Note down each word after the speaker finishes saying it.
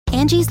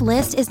Angie's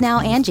List is now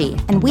Angie,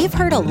 and we've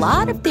heard a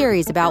lot of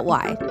theories about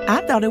why.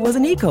 I thought it was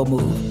an eco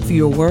move.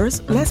 Fewer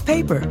words, less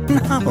paper.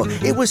 No,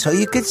 it was so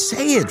you could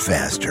say it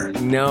faster.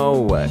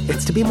 No,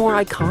 it's to be more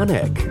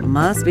iconic.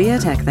 Must be a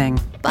tech thing.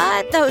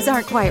 But those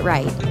aren't quite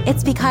right.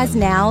 It's because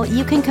now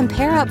you can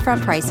compare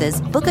upfront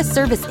prices, book a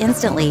service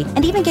instantly,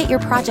 and even get your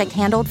project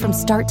handled from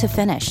start to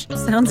finish.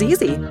 Sounds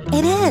easy.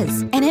 It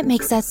is, and it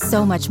makes us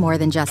so much more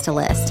than just a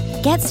list.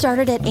 Get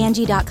started at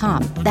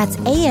Angie.com. That's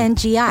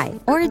ANGI,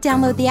 or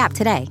download the app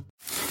today.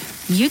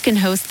 You can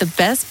host the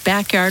best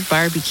backyard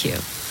barbecue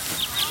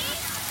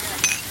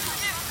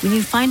when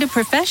you find a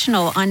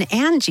professional on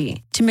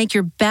Angie to make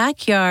your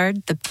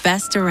backyard the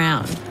best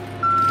around.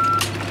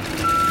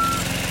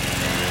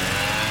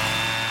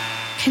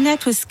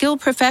 Connect with skilled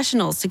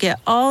professionals to get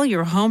all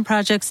your home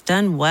projects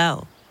done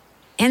well.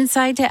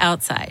 Inside to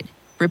outside,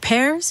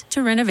 repairs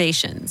to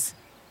renovations.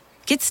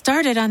 Get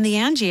started on the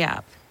Angie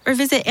app or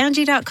visit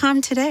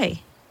Angie.com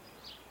today.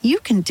 You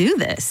can do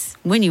this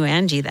when you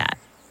Angie that.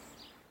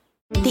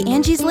 The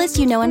Angie's List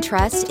you know and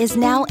trust is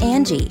now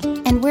Angie,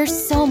 and we're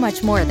so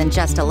much more than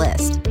just a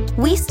list.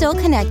 We still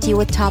connect you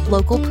with top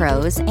local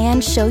pros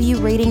and show you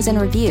ratings and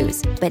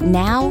reviews, but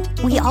now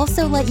we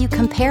also let you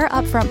compare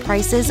upfront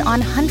prices on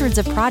hundreds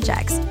of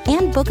projects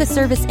and book a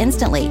service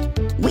instantly.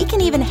 We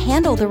can even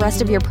handle the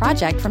rest of your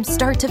project from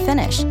start to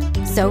finish.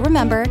 So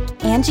remember,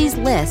 Angie's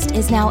List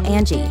is now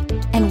Angie,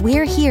 and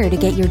we're here to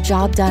get your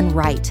job done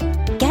right.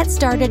 Get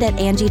started at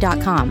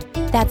Angie.com.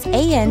 That's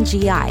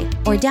ANGI,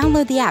 or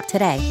download the app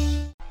today.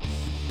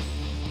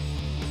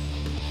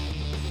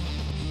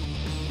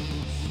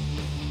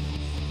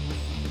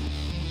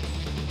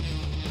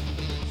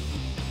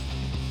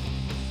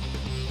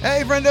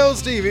 Hey, friendo,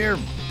 Steve here.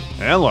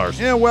 And Lars.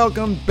 And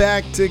welcome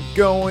back to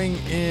Going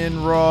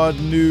In Raw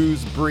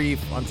News Brief.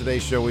 On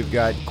today's show, we've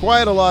got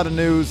quite a lot of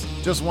news.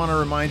 Just want to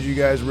remind you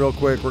guys real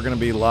quick, we're going to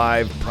be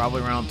live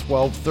probably around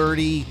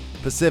 12:30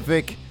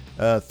 Pacific,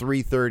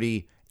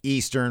 3:30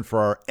 Eastern for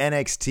our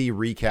NXT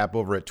recap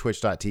over at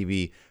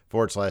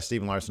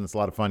twitch.tv/Steven Larson. It's a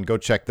lot of fun. Go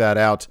check that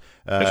out.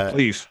 Yes,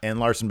 please.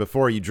 And Larson,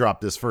 before you drop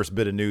this first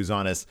bit of news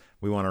on us,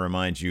 we want to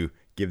remind you,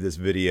 give this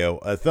video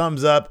a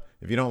thumbs up.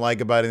 If you don't like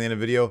it by the end of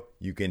the video,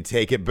 you can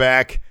take it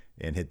back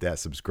and hit that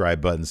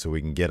subscribe button so we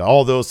can get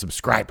all those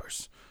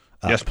subscribers.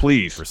 Yes,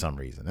 please. For some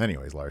reason.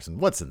 Anyways, Larson,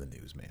 what's in the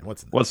news, man?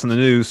 What's in the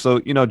news? So,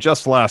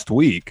 just last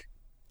week,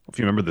 if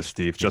you remember this,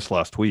 Steve, just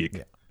last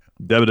week,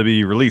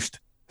 WWE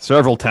released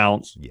several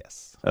talents.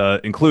 Yes.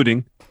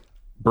 Including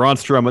Braun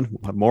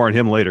Strowman, more on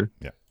him later.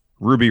 Yeah.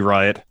 Ruby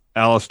Riott,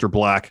 Aleister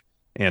Black,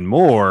 and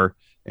more.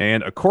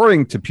 And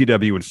according to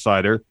PW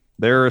Insider,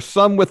 there are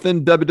some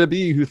within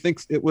WWE who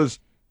thinks it was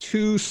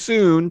too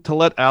soon to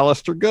let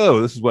Aleister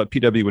go. This is what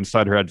PW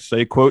Insider had to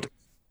say, quote,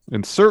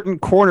 "In certain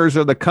corners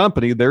of the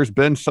company, there's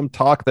been some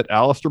talk that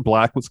Aleister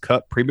Black was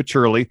cut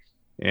prematurely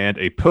and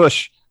a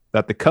push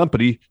that the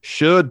company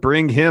should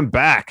bring him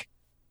back.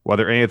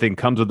 Whether anything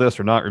comes of this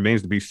or not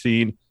remains to be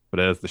seen,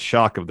 but as the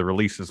shock of the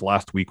releases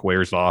last week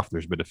wears off,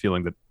 there's been a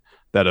feeling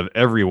that of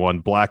everyone,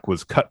 Black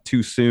was cut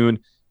too soon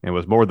and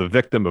was more the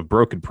victim of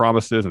broken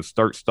promises and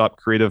start-stop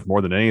creative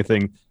more than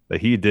anything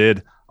that he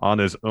did on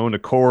his own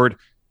accord.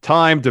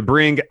 Time to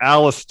bring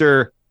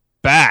Aleister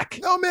back."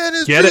 No man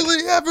is Get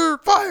really ever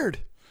fired.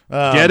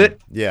 Get it?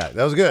 Yeah,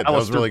 that was good. That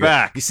was Aleister really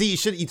back. good. You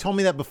see, you told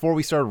me that before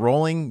we started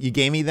rolling. You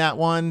gave me that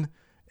one,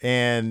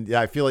 and yeah,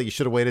 I feel like you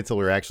should have waited till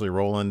we were actually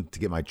rolling to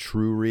get my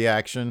true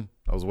reaction.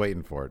 I was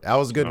waiting for it. That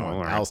was a good one.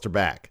 Right. Aleister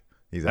back.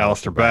 He's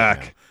Aleister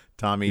back. now.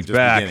 Tommy He's just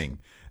back. beginning.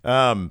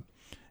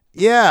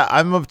 Yeah,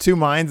 I'm of two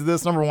minds of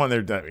this. Number one,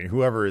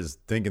 whoever is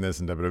thinking this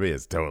in WWE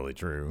is totally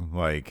true.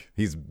 Like,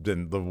 he's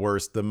been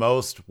the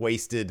most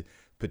wasted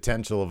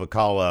potential of a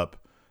call-up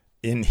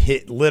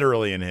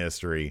literally in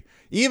history.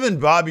 Even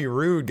Bobby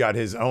Roode got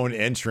his own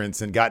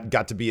entrance and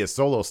got to be a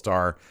solo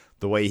star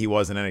the way he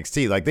was in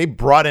NXT. Like, they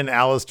brought in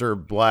Aleister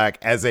Black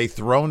as a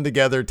thrown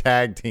together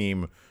tag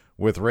team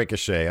with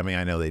Ricochet. I mean,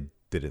 I know they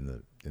did it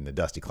in the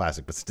Dusty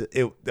Classic, but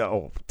still,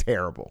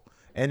 terrible.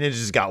 And it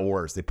just got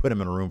worse. They put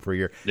him in a room for a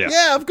year.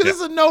 Yeah, because it's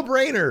a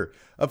no-brainer.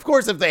 Of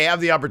course, if they have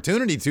the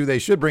opportunity to, they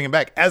should bring him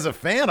back. As a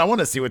fan, I want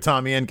to see what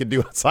Tommy End can do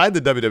outside the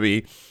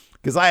WWE,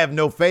 because I have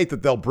no faith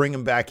that they'll bring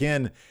him back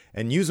in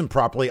and use him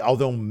properly.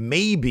 Although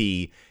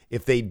maybe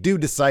if they do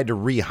decide to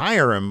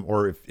rehire him,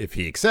 or if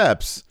he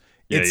accepts,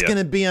 it's going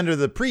to be under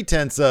the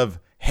pretense of,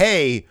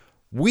 hey,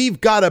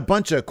 we've got a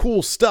bunch of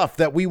cool stuff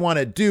that we want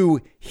to do.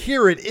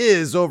 Here it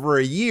is over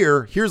a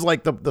year. Here's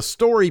like the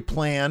story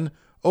plan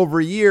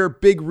over a year.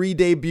 Big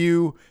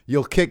re-debut.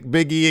 You'll kick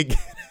Biggie again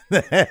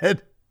in the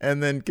head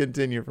and then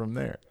continue from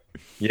there.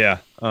 Yeah.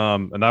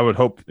 And I would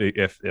hope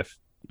if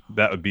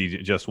that would be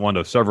just one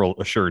of several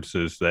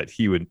assurances that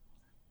he would,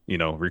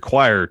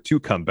 require to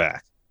come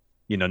back.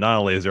 Not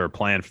only is there a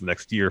plan for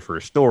next year for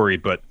a story,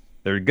 but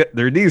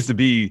there needs to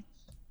be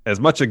as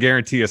much a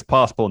guarantee as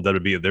possible in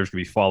WWE. There's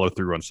going to be follow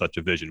through on such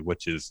a vision,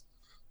 which is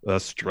a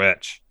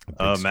stretch,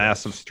 a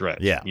massive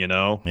stretch. Yeah.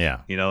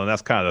 Yeah. And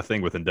that's kind of the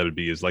thing within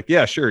WWE is like,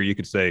 yeah, sure. You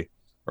could say,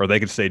 or they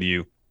could say to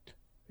you,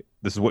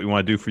 this is what we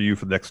want to do for you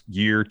for the next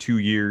year, 2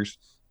 years.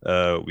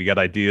 We got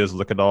ideas.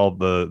 Look at all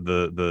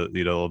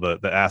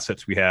the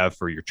assets we have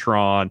for your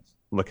Tron.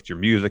 Look at your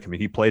music. I mean,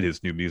 he played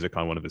his new music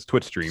on one of his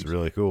Twitch streams. It's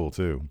really cool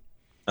too.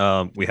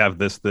 We have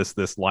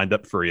this lined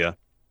up for you,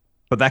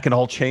 but that can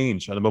all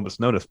change at a moment's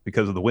notice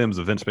because of the whims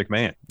of Vince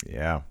McMahon.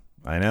 Yeah,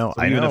 I know.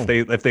 So even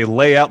if they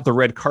lay out the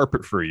red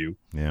carpet for you,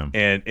 yeah,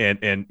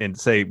 and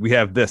say we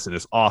have this and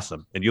it's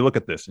awesome, and you look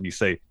at this and you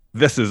say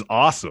this is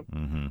awesome,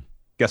 mm-hmm.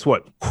 Guess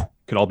what?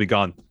 Could all be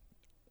gone.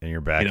 And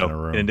you're back in a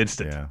room in an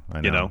instant. Yeah,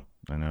 I know.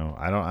 I know.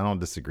 I don't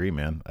disagree,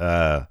 man.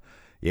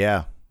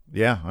 Yeah.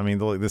 I mean,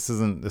 this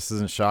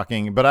isn't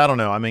shocking, but I don't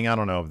know. I mean, I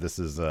don't know if this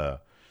is.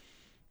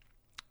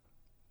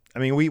 I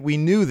mean, we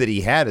knew that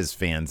he had his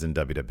fans in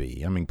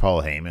WWE. I mean,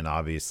 Paul Heyman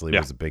obviously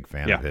was a big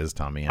fan of his.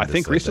 Tommy, I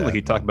think recently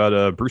he talked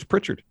about Bruce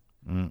Pritchard.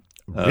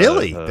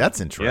 Really?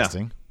 That's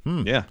interesting.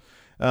 Yeah.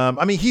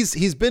 I mean,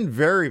 he's been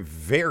very,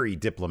 very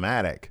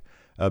diplomatic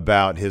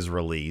about his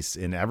release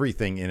in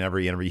everything, in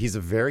every interview. He's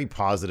a very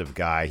positive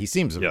guy. He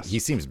seems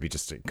to be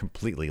just a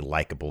completely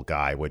likable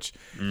guy, which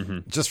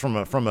just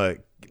from a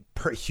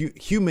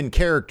human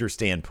character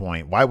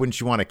standpoint, why wouldn't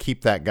you want to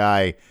keep that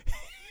guy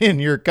in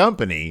your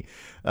company?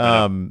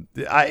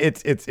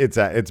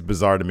 It's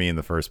bizarre to me in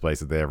the first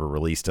place that they ever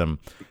released him.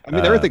 I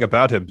mean, everything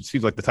about him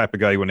seems like the type of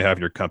guy you want to have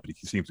in your company.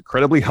 He seems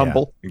incredibly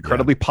humble,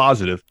 incredibly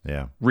positive,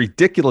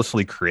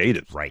 ridiculously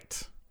creative.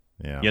 Right.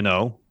 Yeah. You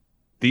know,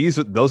 those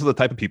are the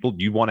type of people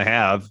you want to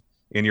have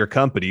in your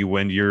company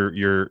when your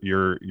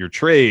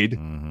trade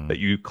that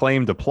you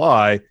claim to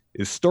apply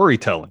is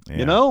storytelling. Yeah,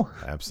 you know,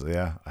 absolutely.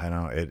 Yeah, I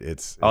know.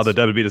 It's the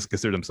WWE doesn't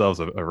consider themselves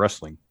a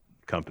wrestling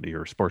company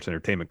or a sports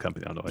entertainment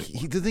company. I don't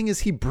know. The thing is,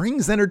 he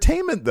brings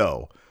entertainment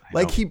though.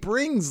 Like he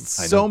brings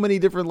so many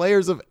different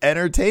layers of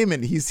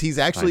entertainment. He's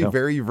actually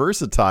very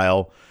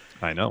versatile.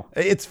 I know.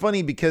 It's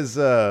funny because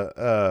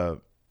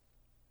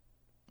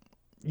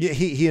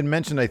he had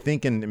mentioned, I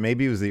think, in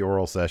maybe it was the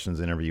Oral Sessions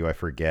interview, I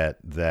forget,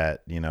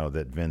 that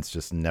that Vince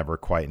just never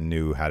quite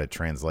knew how to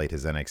translate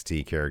his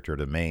NXT character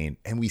to main,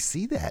 and we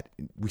see that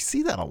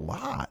a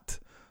lot.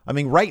 I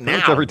mean, right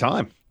now, every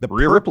time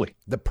Rhea Ripley.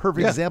 The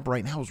perfect example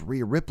right now is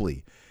Rhea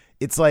Ripley.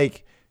 It's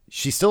like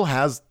she still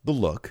has the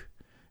look,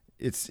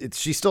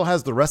 she still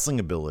has the wrestling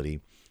ability,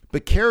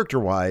 but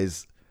character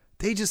wise,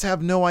 they just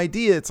have no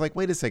idea. It's like,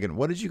 wait a second,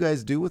 what did you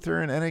guys do with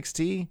her in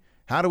NXT?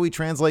 How do we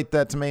translate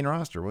that to main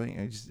roster? Well,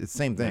 it's the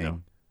same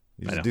thing.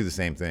 You just do the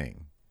same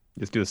thing.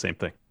 Just do the same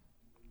thing.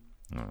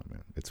 Oh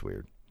man, it's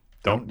weird.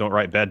 Don't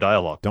write bad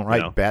dialogue. Don't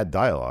write bad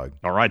dialogue.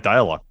 Don't write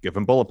dialogue. Give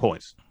them bullet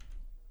points.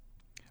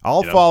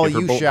 I'll follow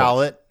you,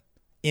 Charlotte,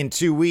 in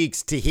 2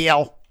 weeks to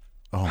heal.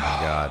 Oh my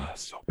God,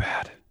 so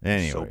bad.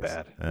 Anyways, so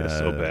bad. It's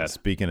so bad.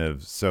 Speaking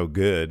of so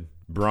good,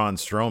 Braun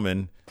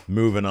Strowman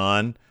moving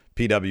on.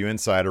 PW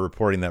Insider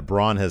reporting that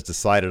Braun has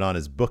decided on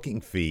his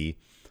booking fee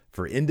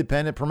for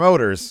independent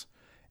promoters,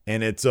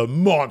 and it's a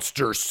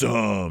monster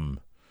sum.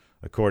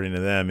 According to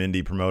them,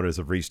 indie promoters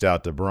have reached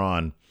out to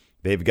Braun.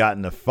 They've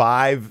gotten a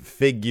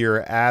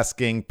 5-figure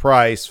asking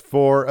price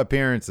for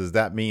appearances.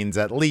 That means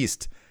at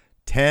least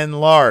 10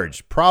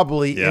 large,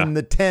 probably in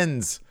the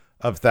tens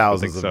of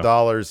thousands of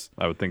dollars.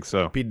 I would think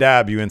so.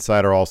 PW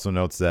Insider also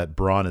notes that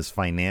Braun is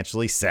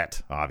financially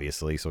set,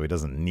 obviously, so he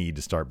doesn't need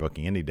to start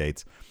booking indie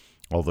dates.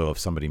 Although if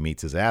somebody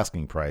meets his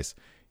asking price,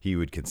 he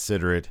would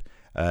consider it.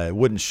 It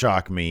wouldn't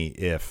shock me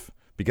if,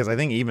 because I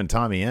think even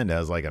Tommy End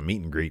has like a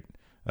meet and greet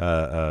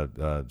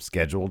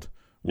scheduled.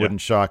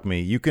 Wouldn't shock me.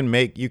 You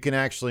can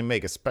actually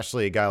make,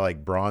 especially a guy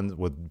like Braun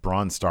with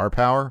Braun star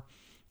power,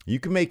 you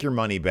can make your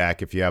money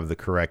back if you have the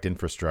correct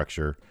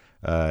infrastructure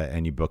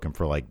and you book him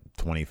for like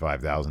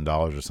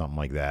 $25,000 or something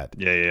like that.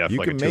 Yeah. You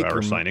like can a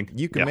 2-hour signing.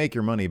 You can make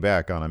your money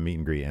back on a meet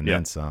and greet and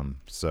then some.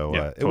 So it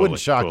totally, wouldn't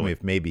shock me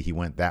if maybe he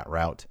went that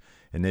route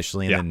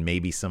initially, and then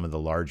maybe some of the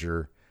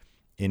larger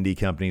indie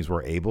companies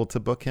were able to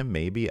book him.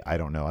 Maybe, I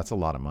don't know. That's a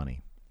lot of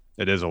money.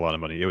 It is a lot of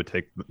money. It would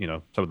take,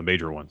 some of the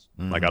major ones.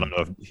 Like, I don't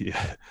know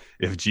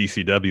if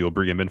GCW will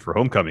bring him in for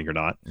Homecoming or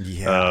not.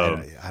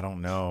 Yeah, I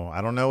don't know.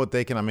 I don't know what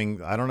they can. I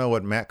mean, I don't know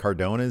what Matt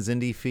Cardona's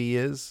indie fee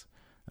is.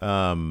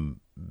 And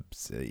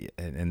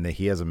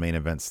he has a main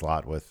event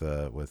slot with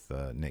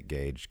Nick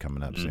Gage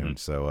coming up soon.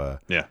 So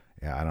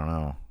I don't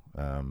know.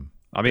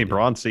 I mean,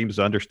 Braun seems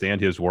to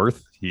understand his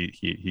worth.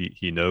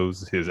 He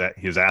knows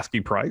his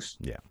asking price.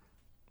 Yeah,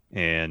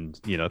 and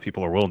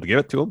people are willing to give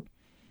it to him.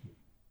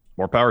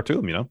 More power to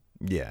him.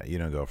 Yeah, you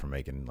don't go from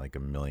making like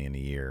 $1 million a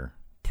year,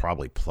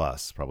 probably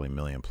 $1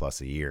 million plus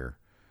a year.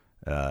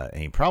 And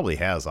he probably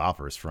has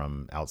offers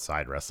from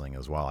outside wrestling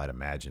as well, I'd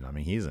imagine. I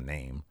mean, he's a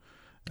name.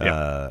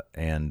 I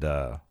think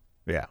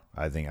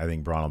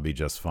Braun will be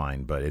just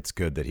fine, but it's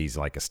good that he's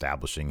like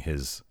establishing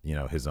his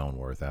own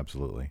worth.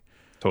 Absolutely.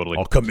 Totally.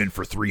 I'll come in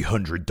for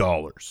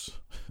 $300.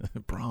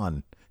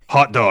 Braun.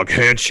 Hot dog,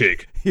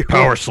 handshake,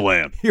 power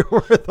slam. You're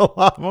worth a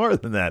lot more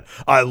than that.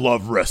 I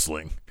love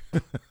wrestling.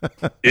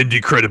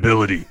 Indie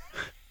credibility.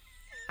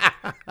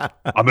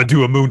 I'm going to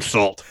do a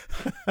moonsault.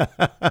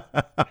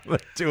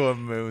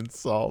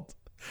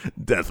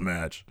 Death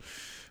match.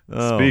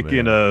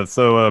 Speaking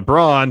of,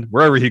 Braun,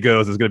 wherever he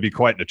goes, is going to be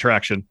quite an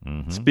attraction.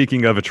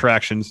 Speaking of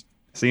attractions,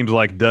 Seems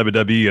like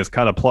WWE is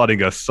kind of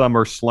plotting a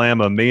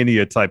SummerSlam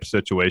Mania type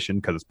situation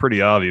because it's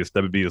pretty obvious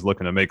WWE is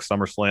looking to make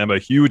SummerSlam a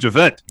huge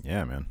event.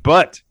 Yeah, man.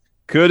 But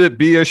could it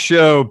be a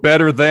show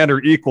better than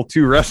or equal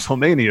to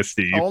WrestleMania,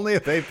 Steve? Only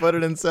if they put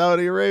it in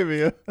Saudi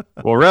Arabia.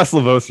 Well,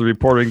 WrestleVotes are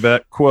reporting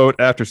that, quote,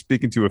 after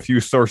speaking to a few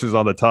sources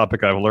on the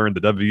topic, I've learned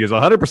that WWE is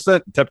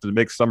 100% tempted to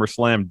make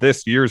SummerSlam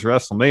this year's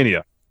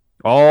WrestleMania.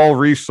 All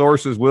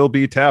resources will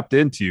be tapped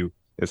into,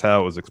 is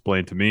how it was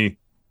explained to me,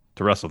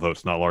 to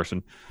WrestleVotes, not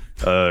Larson.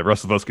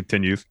 WrestleVotes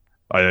continues.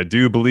 I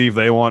do believe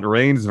they want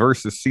Reigns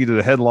versus Cena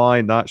to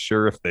headline. Not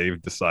sure if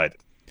they've decided.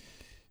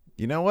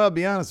 You know what? I'll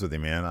be honest with you,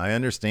 man. I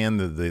understand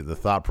the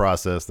thought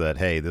process that,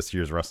 hey, this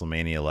year's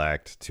WrestleMania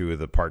lacked 2 of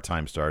the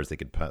part-time stars they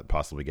could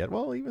possibly get.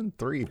 Well, even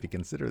 3 if you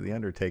consider The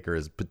Undertaker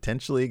as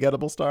potentially a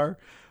gettable star.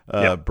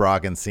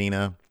 Brock and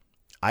Cena.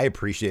 I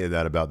appreciated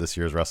that about this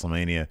year's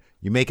WrestleMania.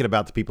 You make it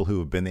about the people who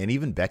have been there, and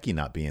even Becky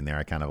not being there,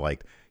 I kind of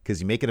liked, because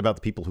you make it about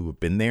the people who have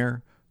been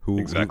there,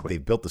 who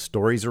they've built the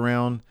stories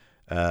around.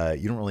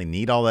 You don't really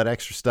need all that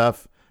extra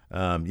stuff. You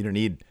don't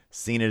need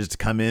Cena just to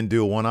come in,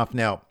 do a one-off.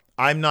 Now,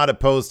 I'm not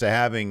opposed to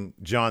having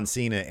John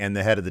Cena and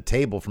the head of the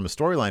table from a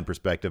storyline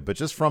perspective, but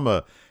just from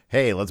a,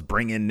 hey, let's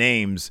bring in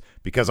names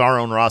because our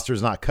own roster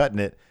is not cutting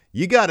it.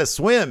 You got to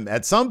swim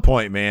at some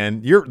point,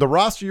 man. The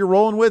roster you're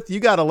rolling with, you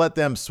got to let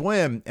them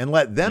swim and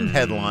let them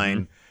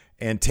headline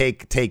and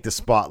take the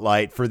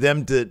spotlight for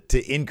them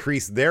to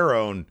increase their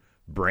own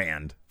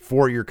brand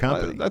for your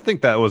company. I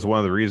think that was one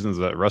of the reasons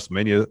that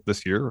WrestleMania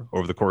this year,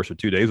 over the course of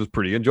 2 days, was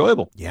pretty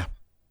enjoyable. Yeah.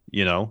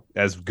 You know,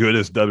 as good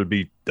as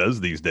WWE does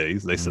these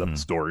days, they set up the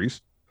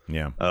stories.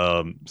 Yeah.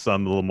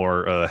 Some a little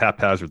more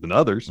haphazard than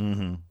others,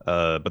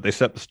 but they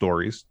set the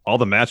stories. All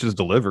the matches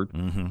delivered.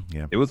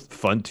 Yeah. It was a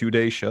fun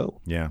 2-day show.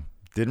 Yeah.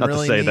 Not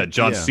to say that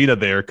John Cena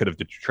there could have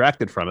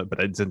detracted from it, but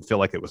I didn't feel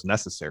like it was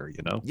necessary,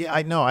 you know? Yeah,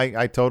 I know.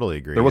 I totally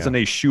agree. There wasn't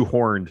a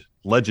shoehorned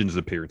Legends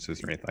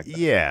appearances or anything like that.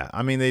 Yeah.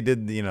 I mean, they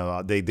did, you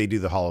know, they do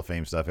the Hall of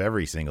Fame stuff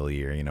every single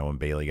year, you know, when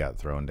Bayley got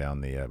thrown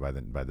down by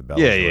the bell.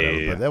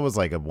 Yeah. But that was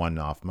like a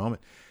one-off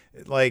moment.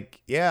 Like,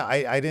 yeah,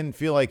 I didn't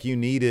feel like you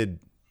needed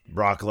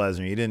Brock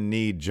Lesnar. You didn't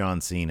need John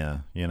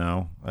Cena, you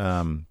know?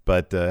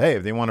 But hey,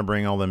 if they want to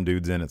bring all them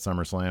dudes in at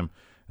SummerSlam,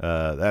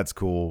 that's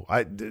cool.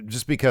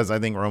 Just because I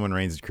think Roman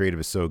Reigns' creative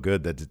is so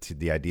good that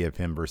the idea of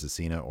him versus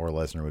Cena or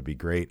Lesnar would be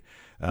great.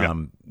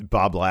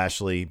 Bobby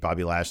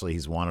Lashley,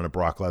 he's wanted a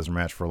Brock Lesnar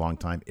match for a long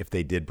time. If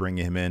they did bring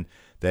him in,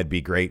 that'd be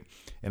great.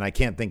 And I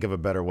can't think of a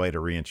better way to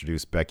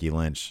reintroduce Becky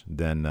Lynch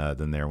than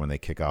there when they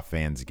kick off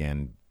fans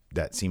again.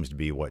 That seems to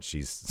be what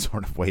she's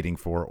sort of waiting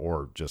for,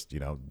 or just, you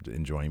know,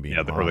 enjoying being.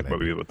 Yeah, or like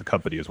what the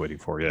company is waiting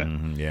for.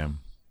 Yeah.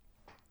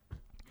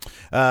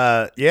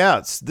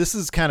 This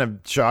is kind of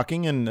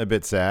shocking and a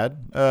bit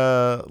sad.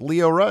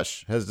 Lio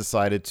Rush has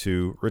decided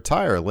to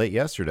retire late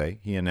yesterday.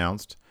 He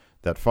announced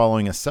that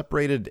following a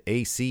separated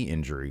AC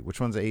injury.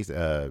 Which one's AC?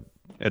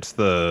 It's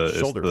the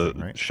shoulder, it's the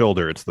thing, right?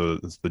 Shoulder. It's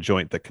the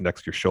joint that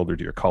connects your shoulder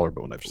to your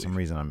collarbone. I believe. For some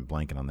reason, I'm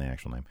blanking on the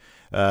actual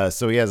name.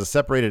 So he has a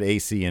separated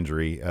AC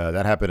injury.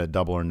 That happened at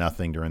Double or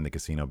Nothing during the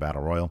Casino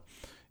Battle Royal.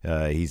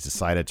 He's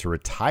decided to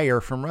retire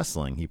from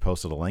wrestling. He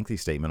posted a lengthy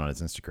statement on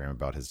his Instagram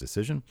about his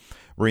decision,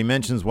 where he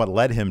mentions what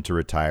led him to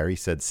retire. He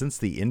said, "Since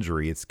the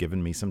injury, it's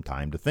given me some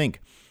time to think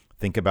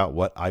about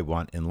what I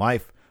want in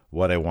life,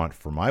 what I want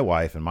for my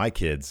wife and my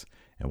kids,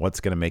 and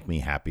what's going to make me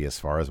happy as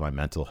far as my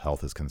mental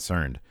health is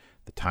concerned.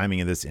 The timing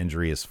of this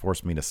injury has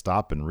forced me to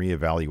stop and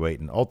reevaluate,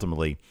 and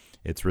ultimately,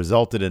 it's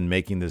resulted in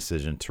making the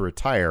decision to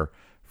retire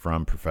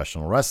from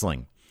professional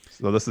wrestling."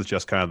 So this is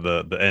just kind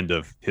of the end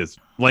of his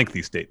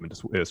lengthy statement.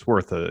 It's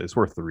worth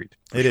the read.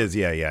 It is,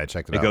 yeah. I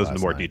checked it out. It goes into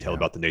more detail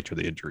about the nature of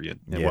the injury and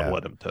what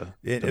led him to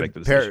make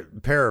the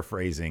decision.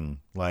 Paraphrasing,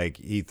 like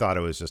he thought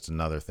it was just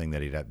another thing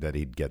that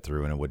he'd get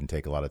through and it wouldn't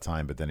take a lot of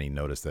time, but then he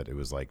noticed that it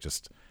was like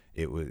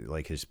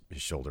his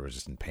shoulder was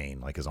just in pain,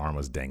 like his arm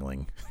was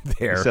dangling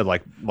there. He said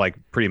like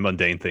pretty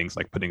mundane things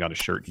like putting on a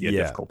shirt he had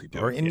difficulty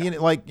doing.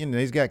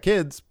 He's got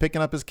kids,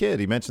 picking up his kid.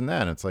 He mentioned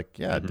that, and it's like,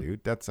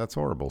 dude, that's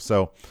horrible.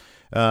 So.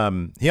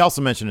 He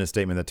also mentioned in his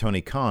statement that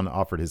Tony Khan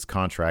offered his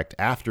contract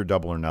after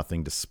Double or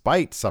Nothing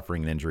despite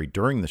suffering an injury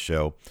during the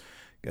show.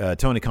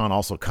 Tony Khan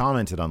also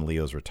commented on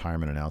Leo's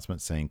retirement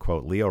announcement, saying,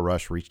 quote, "Lio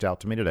Rush reached out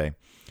to me today,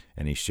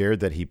 and he shared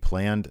that he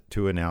planned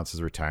to announce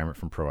his retirement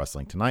from pro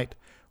wrestling tonight.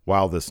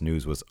 While this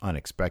news was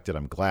unexpected,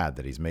 I'm glad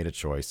that he's made a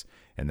choice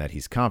and that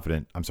he's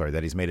confident.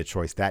 That he's made a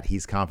choice that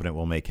he's confident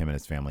will make him and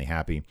his family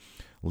happy.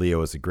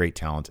 Lio is a great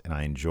talent, and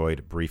I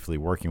enjoyed briefly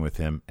working with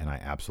him, and I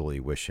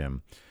absolutely wish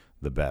him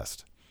the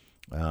best."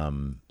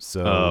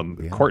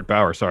 Court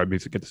Bauer, sorry, I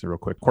need to get this in real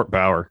quick. Court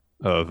Bauer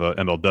of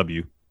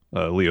MLW,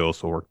 Lio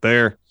also worked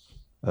there,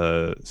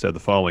 said the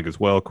following as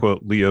well,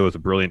 quote, "Lio is a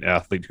brilliant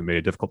athlete who made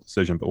a difficult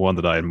decision, but one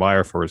that I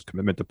admire for his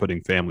commitment to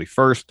putting family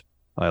first.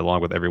 I,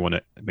 along with everyone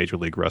at Major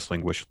League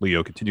Wrestling, wish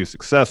Lio continued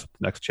success with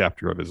the next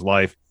chapter of his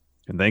life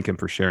and thank him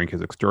for sharing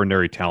his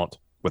extraordinary talent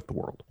with the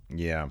world."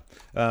 Yeah.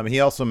 He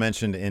also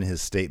mentioned in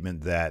his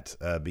statement that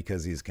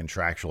because he's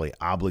contractually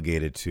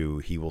obligated to,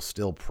 he will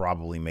still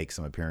probably make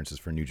some appearances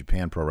for New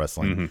Japan Pro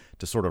Wrestling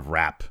to sort of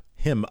wrap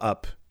him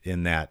up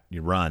in that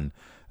run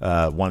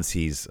once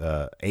he's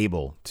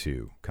able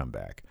to come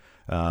back.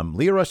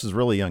 Lio Rush is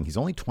really young. He's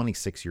only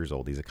 26 years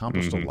old. He's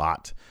accomplished a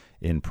lot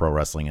in pro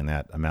wrestling in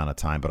that amount of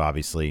time, but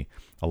obviously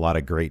a lot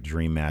of great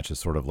dream matches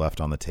sort of left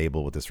on the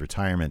table with this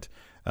retirement.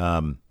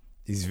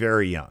 He's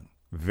very young,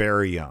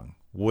 very young.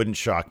 Wouldn't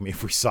shock me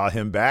if we saw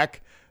him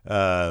back.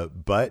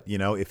 But, you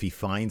know, if he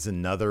finds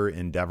another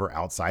endeavor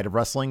outside of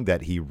wrestling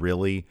that he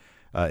really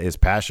is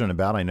passionate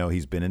about, I know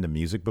he's been into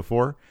music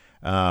before,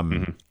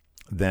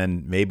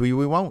 then maybe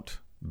we won't.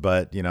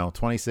 But, you know,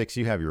 26,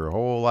 you have your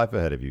whole life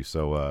ahead of you.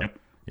 So,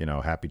 you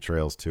know, happy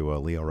trails to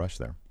Lio Rush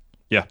there.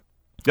 Yeah.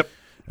 Yep.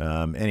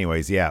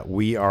 Anyways, yeah,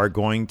 we are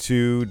going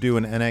to do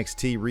an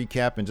NXT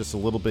recap in just a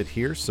little bit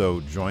here.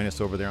 So join us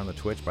over there on the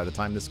Twitch. By the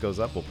time this goes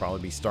up, we'll probably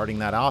be starting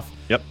that off.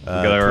 Yep. We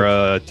got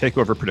our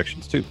takeover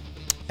predictions too.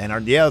 And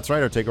that's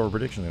right. Our takeover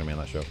predictions are going to be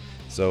on that show.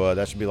 So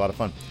that should be a lot of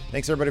fun.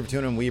 Thanks everybody for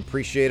tuning in. We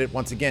appreciate it.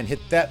 Once again, hit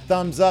that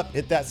thumbs up,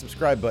 hit that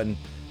subscribe button.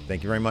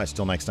 Thank you very much.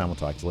 Till next time, we'll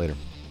talk to you later.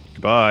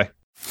 Goodbye.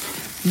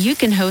 You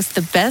can host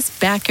the best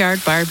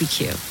backyard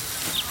barbecue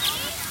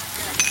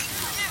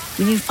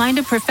when you find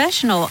a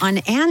professional on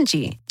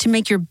Angie to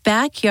make your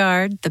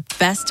backyard the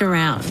best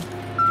around.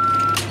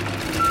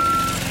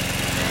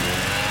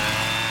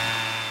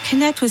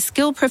 Connect with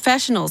skilled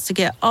professionals to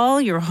get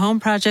all your home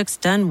projects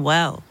done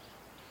well.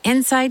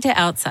 Inside to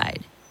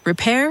outside,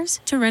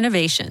 repairs to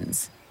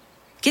renovations.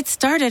 Get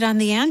started on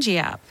the Angie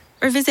app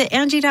or visit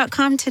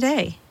Angie.com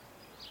today.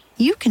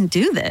 You can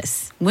do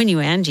this when you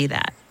Angie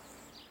that.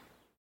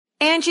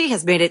 Angie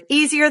has made it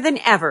easier than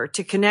ever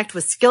to connect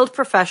with skilled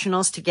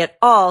professionals to get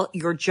all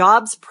your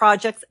jobs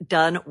projects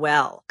done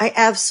well. I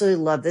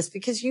absolutely love this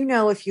because, you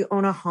know, if you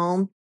own a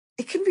home,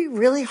 it can be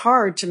really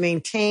hard to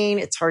maintain.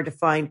 It's hard to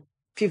find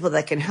people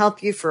that can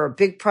help you for a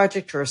big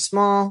project or a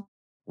small.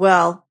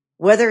 Well,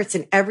 whether it's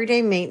in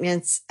everyday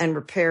maintenance and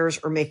repairs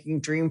or making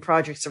dream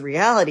projects a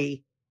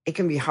reality, it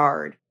can be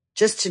hard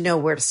just to know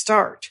where to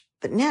start.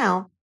 But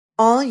now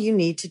all you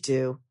need to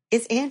do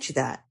is Angie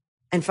that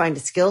and find a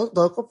skilled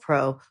local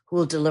pro who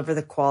will deliver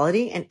the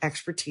quality and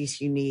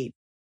expertise you need.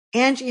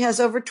 Angie has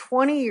over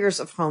 20 years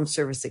of home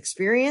service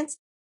experience,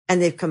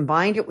 and they've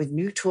combined it with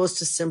new tools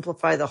to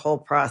simplify the whole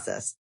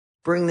process.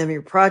 Bring them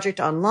your project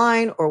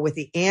online or with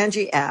the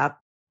Angie app,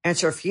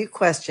 answer a few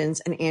questions,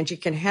 and Angie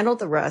can handle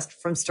the rest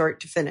from start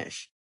to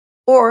finish.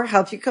 Or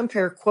help you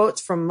compare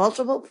quotes from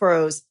multiple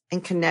pros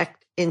and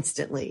connect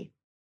instantly,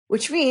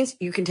 which means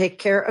you can take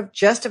care of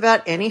just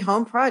about any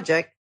home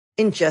project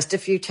in just a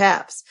few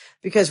taps.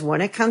 Because when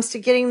it comes to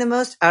getting the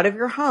most out of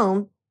your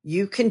home,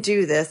 you can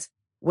do this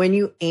when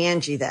you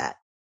Angie that.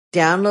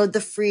 Download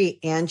the free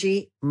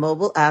Angie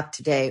mobile app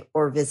today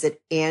or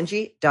visit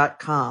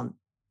Angie.com.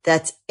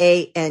 That's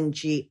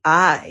ANGI.com.